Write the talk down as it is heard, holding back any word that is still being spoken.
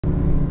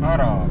Hold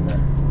on,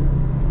 man.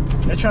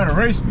 They're trying to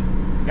race me.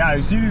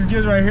 Guys, you see these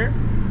kids right here?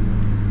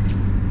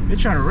 They're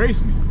trying to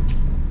race me.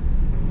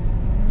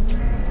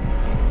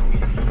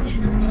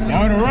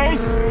 Y'all wanna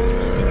race?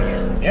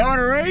 Y'all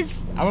wanna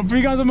race? I'm gonna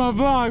bring you guys on my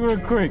vlog real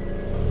quick.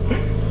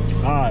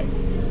 Alright.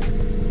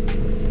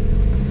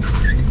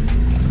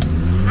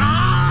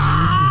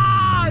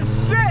 Ah,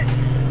 shit!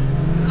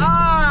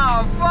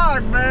 Ah,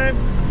 fuck, man.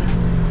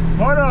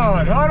 Hold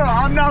on.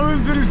 I'm not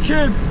losing to these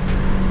kids.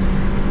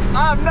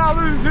 I'm not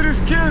losing to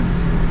these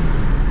kids.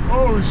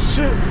 Oh,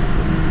 shit.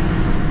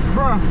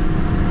 Bro,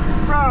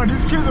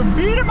 these kids are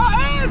beating my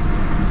ass.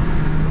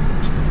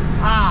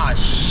 Ah,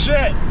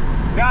 shit.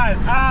 Guys,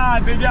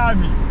 they got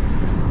me.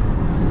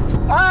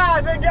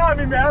 They got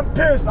me, man. I'm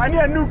pissed. I need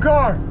a new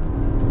car.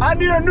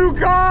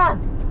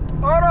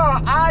 Hold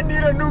on. I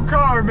need a new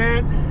car,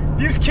 man.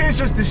 These kids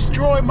just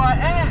destroyed my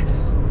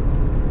ass.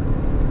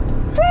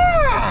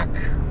 Fuck.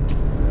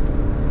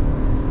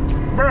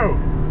 Bro,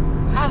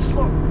 how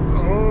slow?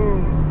 Oh.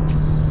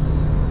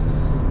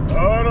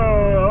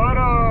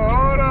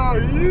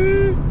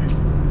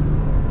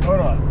 Hold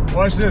on.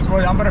 Watch this.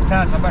 Wait, I'm gonna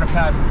pass.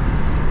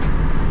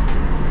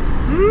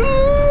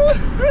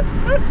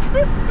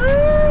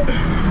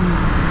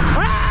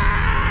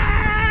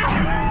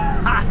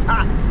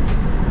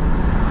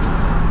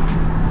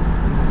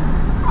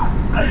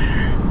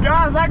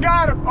 Guys, I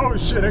got him. Oh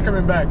shit, they're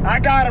coming back. I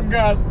got him,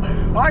 guys.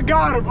 I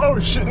got him. Oh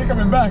shit, they're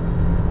coming back.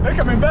 They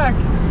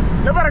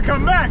better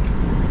come back.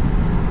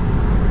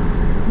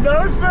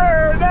 No,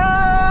 sir.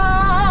 No.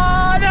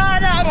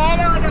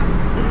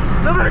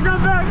 They better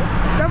come back.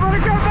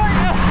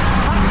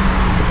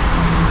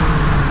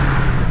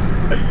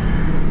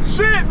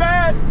 Shit,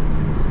 man.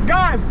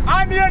 Guys,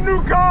 I need a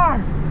new car.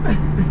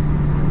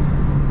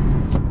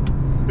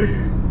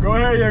 Go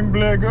ahead, young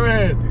blood. Go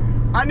ahead.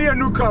 I need a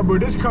new car, bro.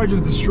 This car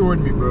just destroyed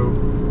me, bro.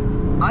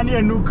 I need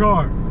a new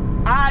car.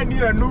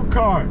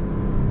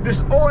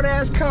 This old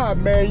ass car,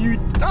 man. You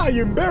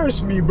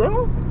embarrassed me,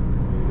 bro.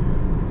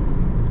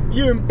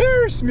 You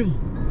embarrassed me.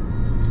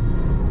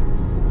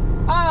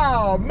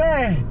 Oh,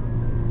 man.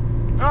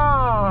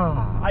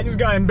 I just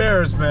got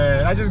embarrassed,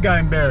 man.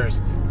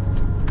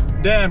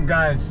 Damn,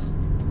 guys.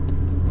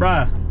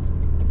 Bruh.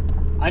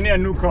 I need a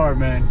new car,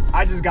 man.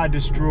 I just got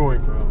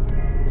destroyed, bro.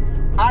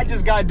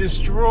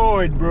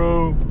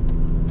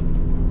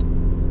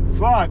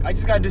 Fuck, I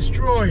just got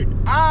destroyed.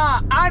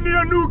 I need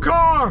a new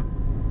car.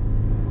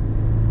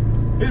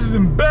 This is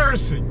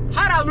embarrassing.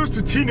 How did I lose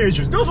to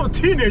teenagers? Those were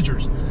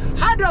teenagers.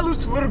 How did I lose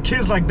to little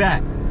kids like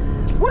that?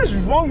 What is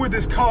wrong with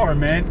this car,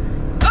 man?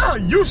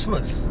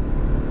 Useless.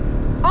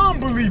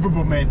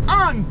 Unbelievable, man.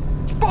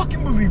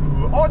 Unfucking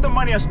believable. All the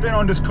money I spent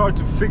on this car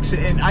to fix it,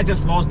 and I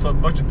just lost to a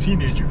bunch of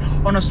teenagers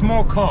on a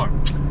small car.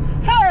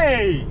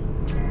 Hey!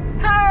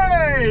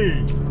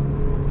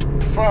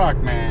 Fuck,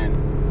 man.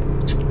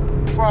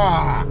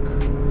 Fuck.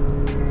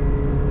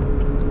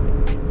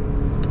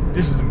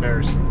 This is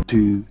embarrassing.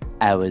 2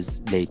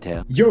 hours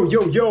later. Yo,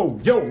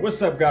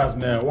 what's up, guys,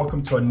 man?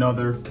 Welcome to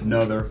another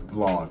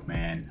vlog,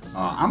 man.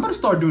 I'm gonna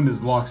start doing this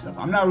vlog stuff.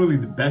 I'm not really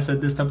the best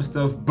at this type of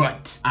stuff,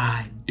 but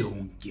I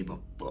don't give a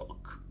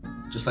fuck.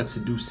 Just like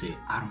Sidhu said,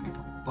 I don't give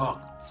a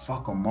fuck.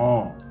 Fuck them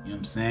all. You know what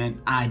I'm saying?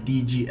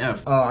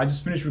 IDGF. I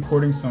just finished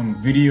recording some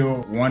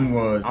video. One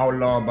was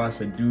Outlaw by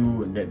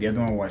Sidhu, and the other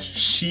one was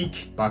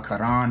Chic by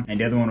Karan, and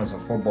the other one was a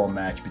football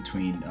match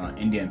between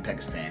India and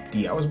Pakistan.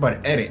 I was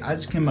about to edit. I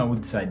just came out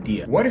with this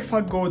idea. What if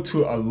I go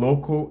to a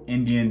local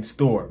Indian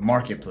store,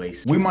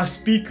 marketplace, with my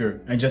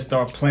speaker and just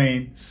start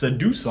playing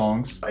Sidhu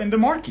songs in the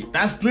market?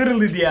 That's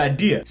literally the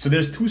idea. So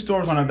there's 2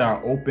 stores on it that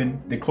are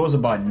open. They close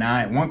about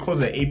 9. One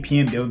closes at 8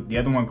 p.m. The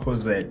other one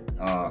closes at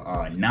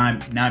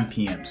 9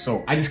 p.m.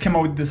 So I just came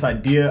up with this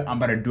idea. I'm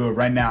about to do it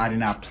right now. I did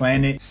not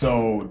plan it.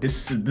 So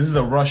this is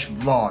a rush vlog.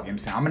 You know what I'm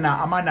saying?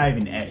 I might not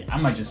even edit. I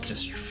might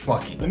just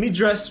fuck it. Let me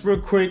dress real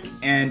quick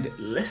and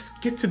let's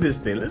get to this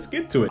day. Let's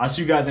get to it. I'll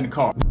see you guys in the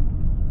car.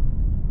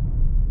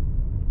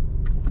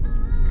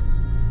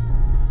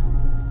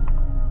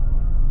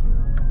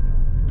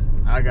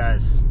 Hi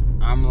guys.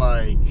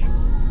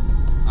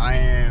 I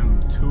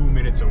am 2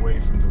 minutes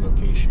away from the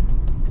location.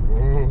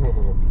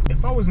 Oh.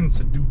 If I was in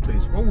Sidhu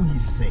place, what would he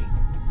say?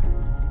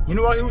 You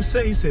know what he would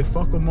say? He said,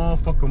 fuck them all,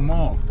 fuck them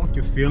all. Fuck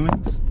your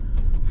feelings.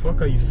 Fuck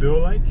how you feel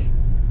like.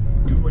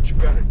 Do what you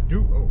gotta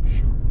do. Oh,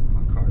 shoot.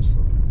 My car's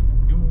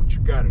fucking. Do what you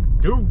gotta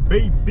do,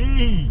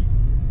 baby.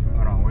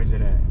 Hold on, where's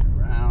it at?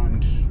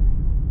 Around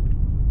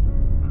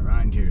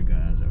here,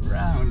 guys.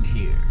 Around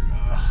here.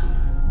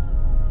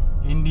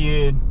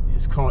 Indian.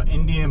 It's called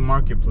Indian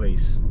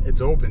Marketplace. It's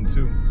open,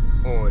 too.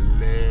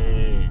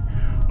 Ole.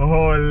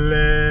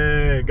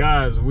 Ole.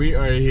 Guys, we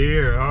are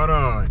here. Hold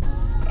on.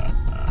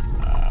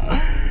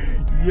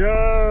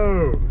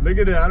 Yo, look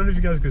at that. I don't know if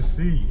you guys can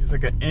see. It's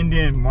like an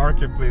Indian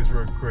marketplace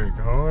real quick.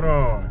 Hold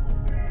on.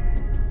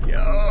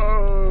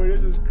 Yo,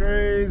 this is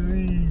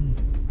crazy.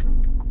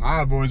 All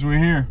right, boys, we're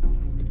here.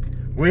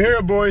 We're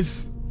here,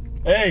 boys.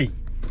 Hey,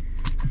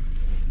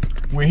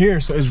 we're here.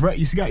 So it's right.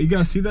 You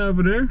guys see that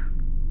over there?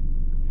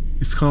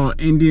 It's called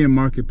Indian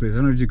Marketplace. I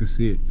don't know if you can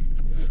see it.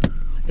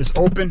 It's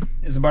open.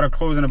 It's about to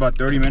close in about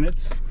 30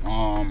 minutes.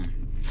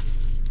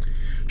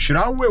 Should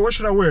I wear, what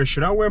should I wear?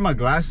 Should I wear my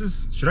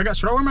glasses? Should I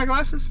wear my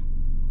glasses?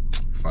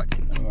 Fuck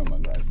it, I wear my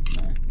glasses,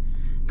 man.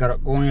 Gotta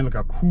go in like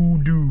a cool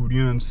dude, you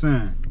know what I'm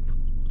saying?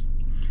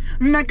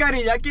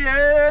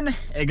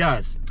 Hey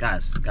guys.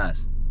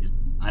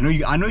 I know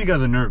you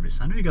guys are nervous.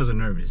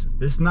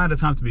 This is not a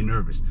time to be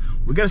nervous.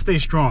 We gotta stay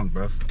strong,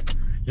 bro. You know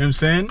what I'm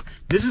saying?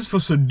 This is for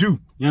Sidhu. You know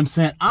what I'm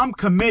saying? I'm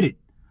committed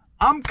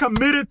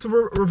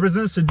to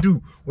represent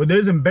Sidhu. Whether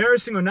it's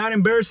embarrassing or not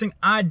embarrassing,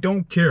 I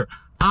don't care.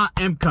 I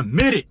am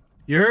committed.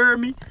 You heard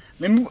me?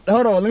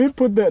 Hold on, let me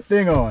put that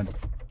thing on.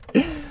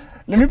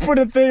 Let me put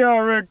the thing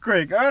on real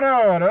quick. Hold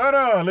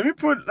on. Let me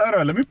put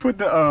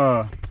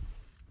the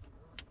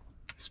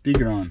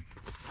speaker on.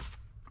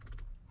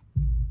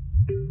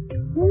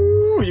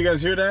 Woo, you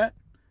guys hear that?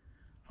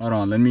 Hold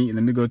on, let me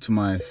go to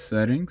my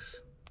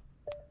settings.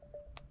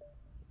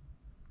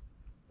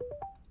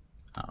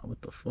 Ah,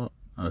 what the fuck?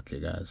 Okay,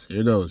 guys,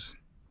 here goes.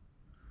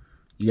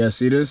 You guys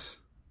see this?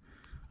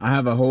 I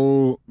have a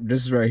whole,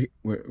 this is right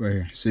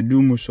here,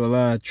 Sidhu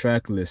Mushola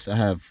track list. I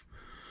have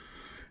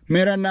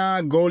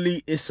Merana,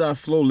 Goli, Issa,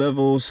 flow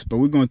levels, but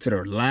we're going to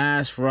the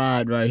last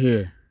ride right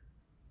here.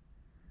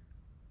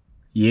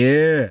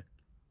 Yeah.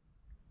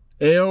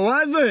 Hey,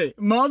 what's it?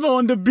 Mazo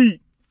on the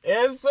beat.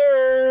 Yes,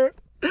 sir.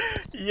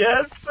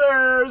 Yes,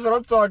 sir. That's what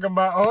I'm talking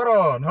about. Hold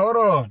on.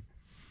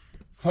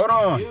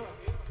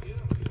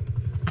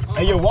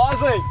 Hey, yo,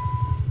 what's it?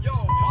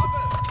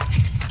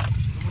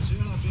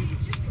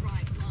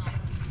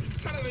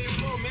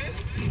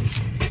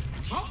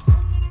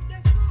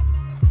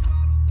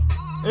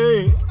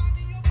 Hey.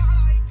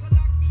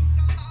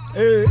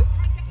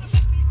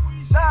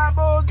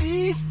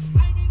 Sabogi.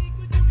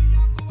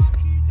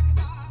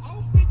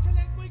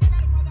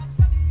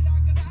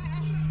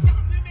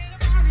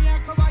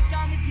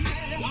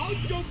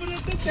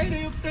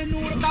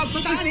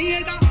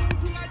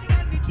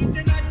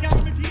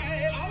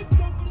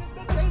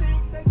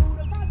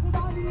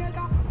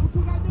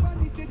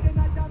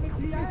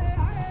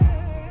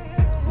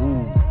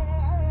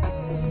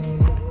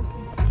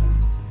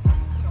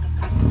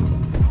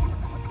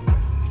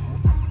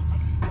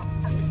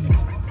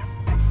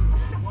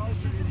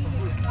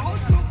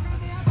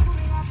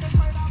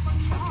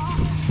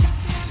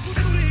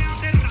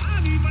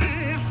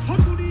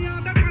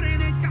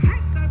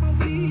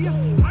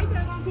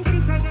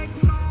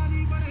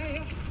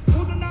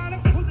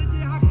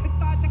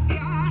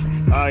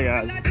 Alright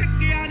guys,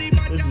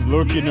 this is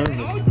low-key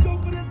nervous.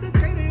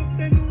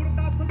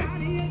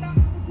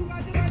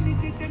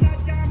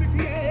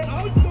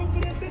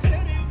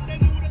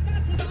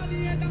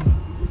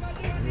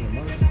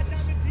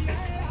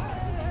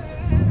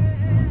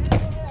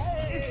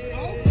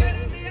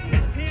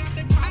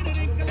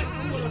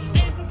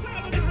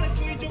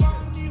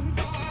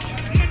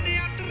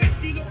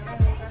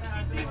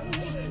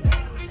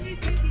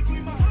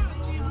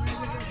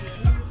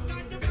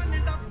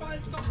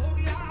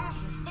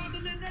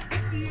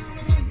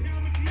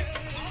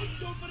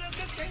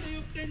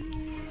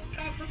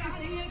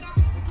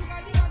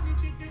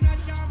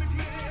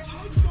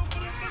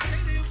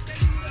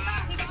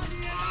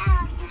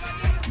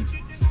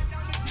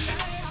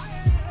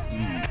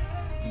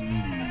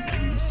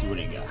 Let's see what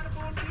he got.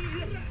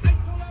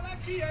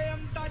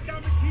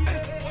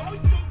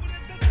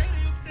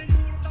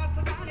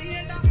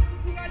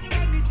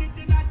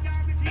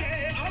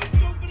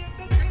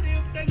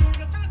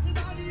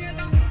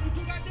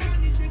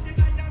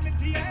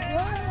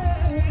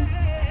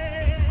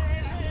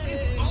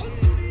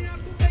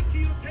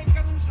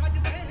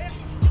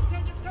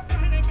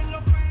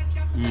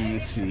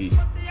 Let's see.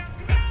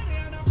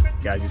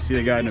 Guys, you see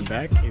the guy in the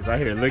back? He's out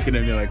here looking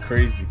at me like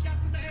crazy.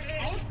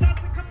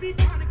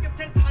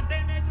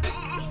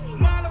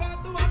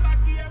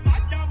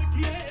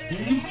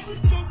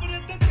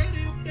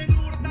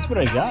 That's what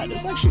I got.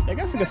 It's actually, I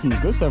guess I got some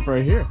good stuff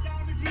right here.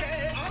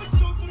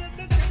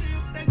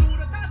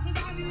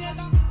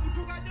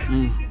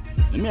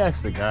 Let me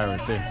ask the guy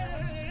right there.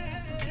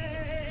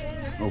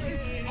 Oh.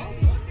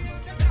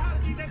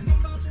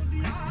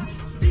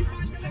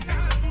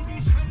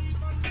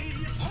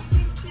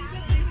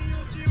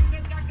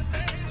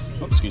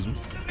 Oh, excuse me.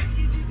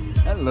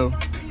 Hello.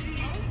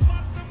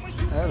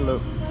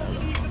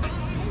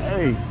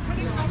 Hey,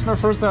 it's my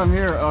first time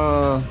here.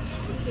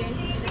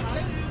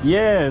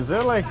 Yeah, is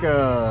there like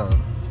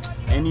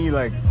any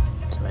like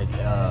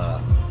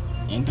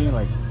Indian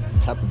like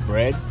type of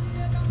bread?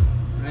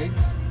 Right?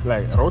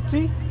 Like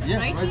roti? Yeah,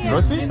 Right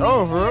Roti? here.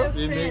 Oh, for real?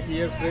 we make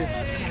here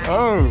fresh.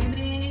 Oh.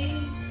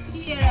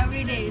 Here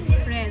every day is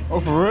fresh. Oh,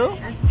 for real?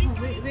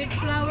 With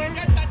flour,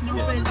 no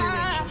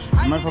preservative.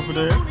 Am I from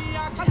there?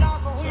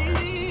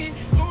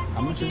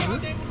 How much is it?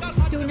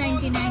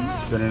 $2.99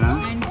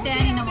 $2.99? and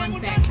 10 in a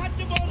one pack.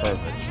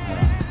 Perfect.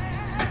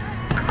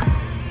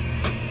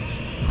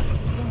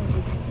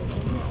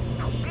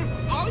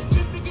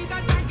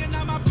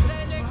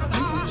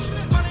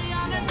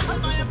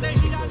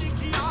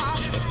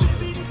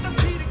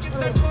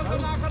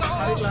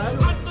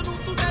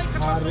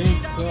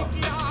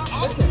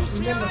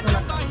 Indian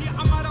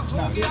masala.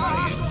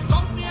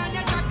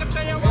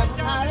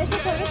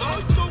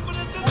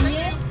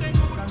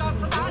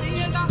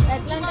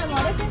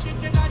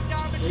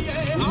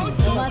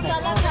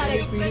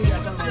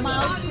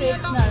 Mouth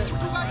freshener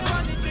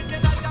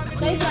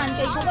कई brand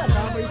कई खबर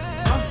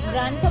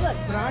brand खबर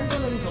brand तो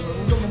नहीं खबर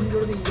वो तो mummy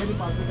जोड़े इंडिया के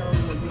पास से करा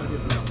वो बोलती है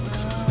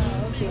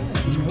ओके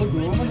वो दो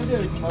में नहीं है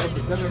तुम्हारा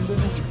पिज्जा वेंडर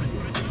ने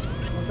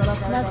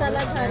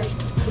मसाला खा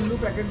फुल्लू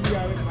पैकेट भी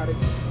आवे खारे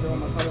जो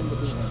मसाला में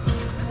બધું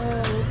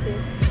ઓકે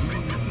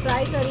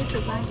ટ્રાય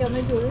કરીશું કારણ કે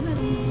અમે જોયું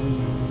નથી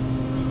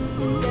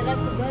પહેલા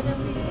ખબર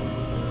હતી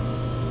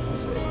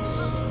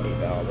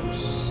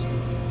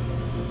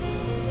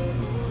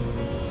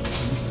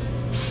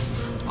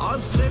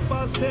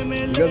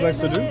You guys like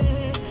Sidhu?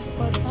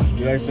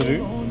 You like Sidhu?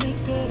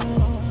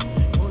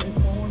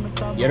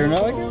 You don't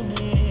know like it?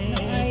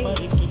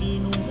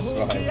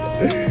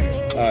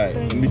 Alright,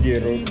 let me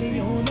get it.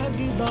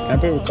 Can I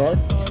pay with card?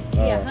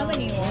 Yeah, how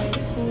many you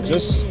want?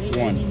 Just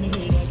one.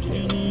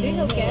 Do you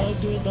have cash?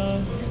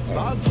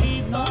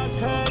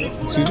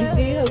 Excuse me?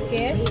 Do you have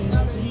cash?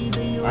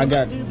 I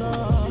got. You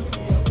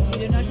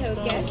do not have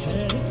cash?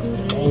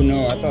 Oh no,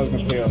 I thought I was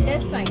gonna pay on that.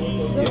 That's fine. Go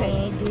ahead.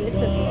 It's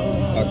okay.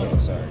 Okay,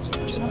 sorry.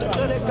 No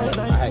problem.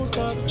 I had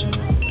cash.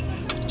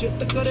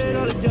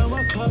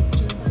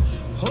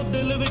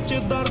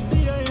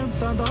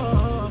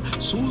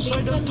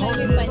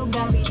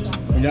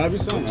 Punjabi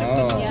song?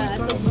 Oh. Yeah,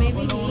 so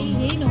maybe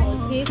he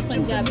knows. He's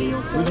Punjabi.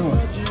 Which one?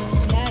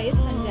 Yeah, he's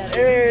Punjabi.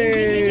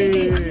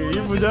 Hey,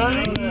 you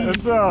Punjabi?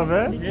 What's up,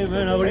 man? Hey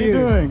man, how How are you you?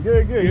 doing?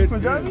 Good, good. You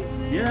Punjabi?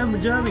 Yeah, I'm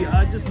Punjabi.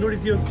 I just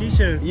noticed your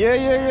t-shirt. Yeah.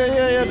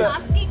 He's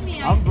asking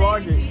me. I'm I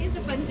vlogging. said he's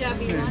a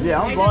Punjabi one.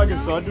 Yeah, I'm I vlogging,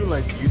 don't so I know. do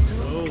like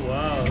YouTube. Oh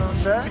wow.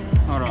 What's that?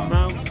 Hold on.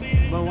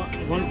 My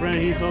one friend,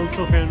 he's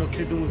also fan of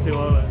Sidhu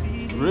Musewala.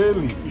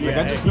 Really? Like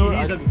I just know.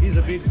 He's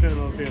a big fan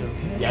of him.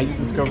 Yeah, I just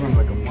discovered him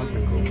like a month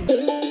ago.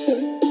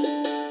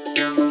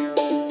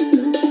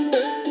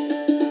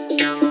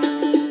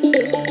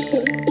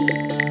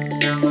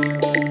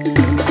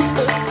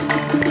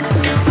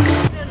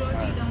 The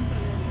roti don't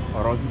forget.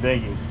 और रोटी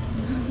देंगे.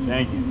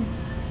 Thank you.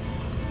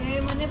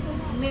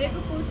 मेरे को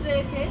पूछ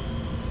रहे थे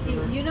कि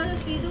you know the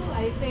Sidhu?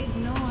 I said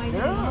no, I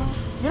don't know.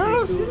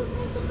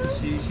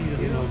 She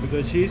doesn't know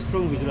because she's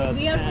from Gujarat.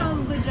 We are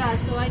from Gujarat,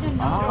 so I don't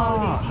know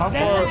about it. how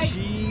That's far? why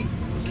She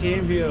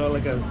came here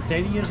like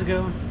 10 years ago,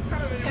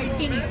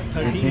 13 years.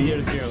 13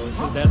 years ago.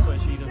 So that's why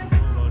she doesn't know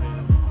about him.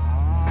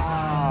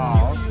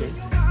 Ah, okay.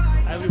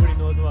 Everybody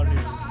knows about him.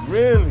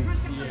 Really?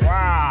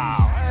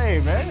 Wow. Hey,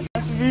 man.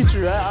 Nice to meet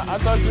you. I'll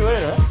talk to you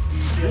later.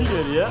 You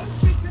good, yeah?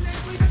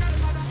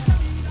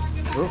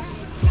 Oh.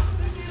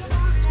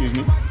 Excuse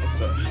me.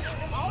 Sorry.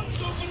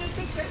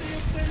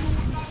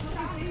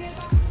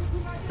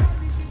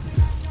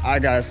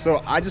 Alright guys,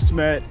 so I just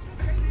met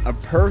a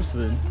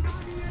person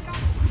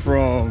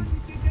from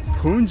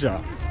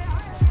Punjab.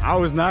 I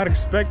was not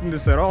expecting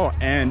this at all,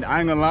 and I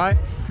ain't gonna lie,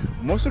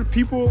 most of the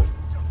people,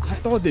 I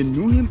thought they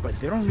knew him, but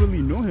they don't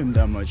really know him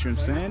that much, you know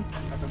what I'm saying?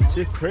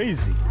 Shit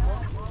crazy.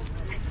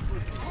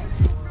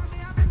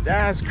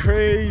 That's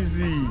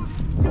crazy.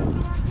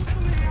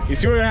 You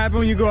see what happens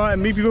when you go out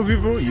and meet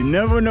people? You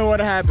never know what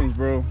happens,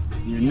 bro.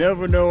 You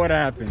never know what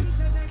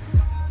happens.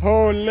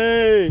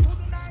 Holy.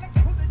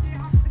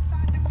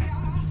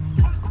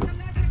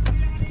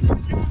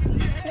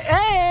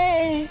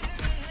 Hey.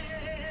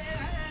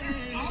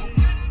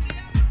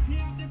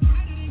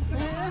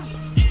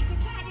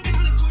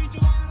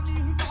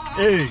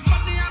 Hey.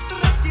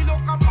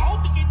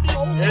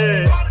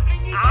 Hey.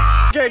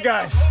 Okay,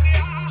 guys.